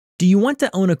Do you want to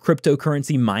own a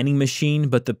cryptocurrency mining machine,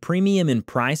 but the premium in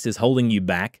price is holding you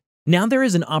back? Now there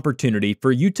is an opportunity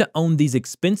for you to own these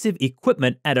expensive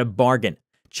equipment at a bargain.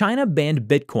 China banned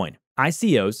Bitcoin,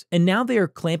 ICOs, and now they are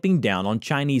clamping down on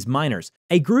Chinese miners,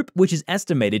 a group which is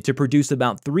estimated to produce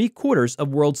about 3/4 of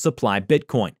world supply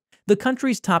Bitcoin. The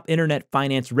country's top internet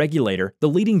finance regulator, the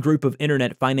leading group of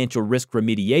Internet Financial Risk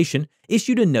Remediation,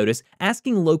 issued a notice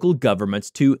asking local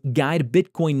governments to guide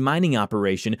Bitcoin mining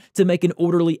operation to make an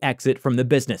orderly exit from the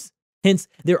business. Hence,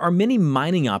 there are many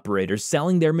mining operators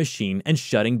selling their machine and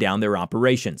shutting down their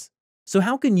operations. So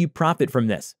how can you profit from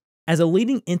this? As a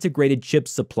leading integrated chip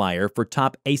supplier for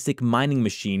top ASIC mining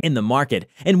machine in the market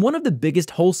and one of the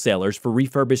biggest wholesalers for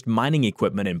refurbished mining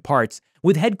equipment and parts,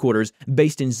 with headquarters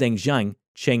based in Zhangjiang,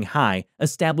 Shanghai,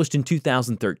 established in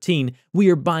 2013, we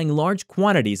are buying large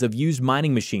quantities of used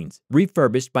mining machines,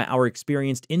 refurbished by our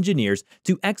experienced engineers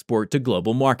to export to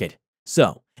global market.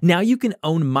 So, now you can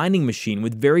own mining machine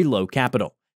with very low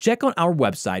capital. Check on our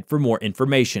website for more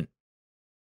information.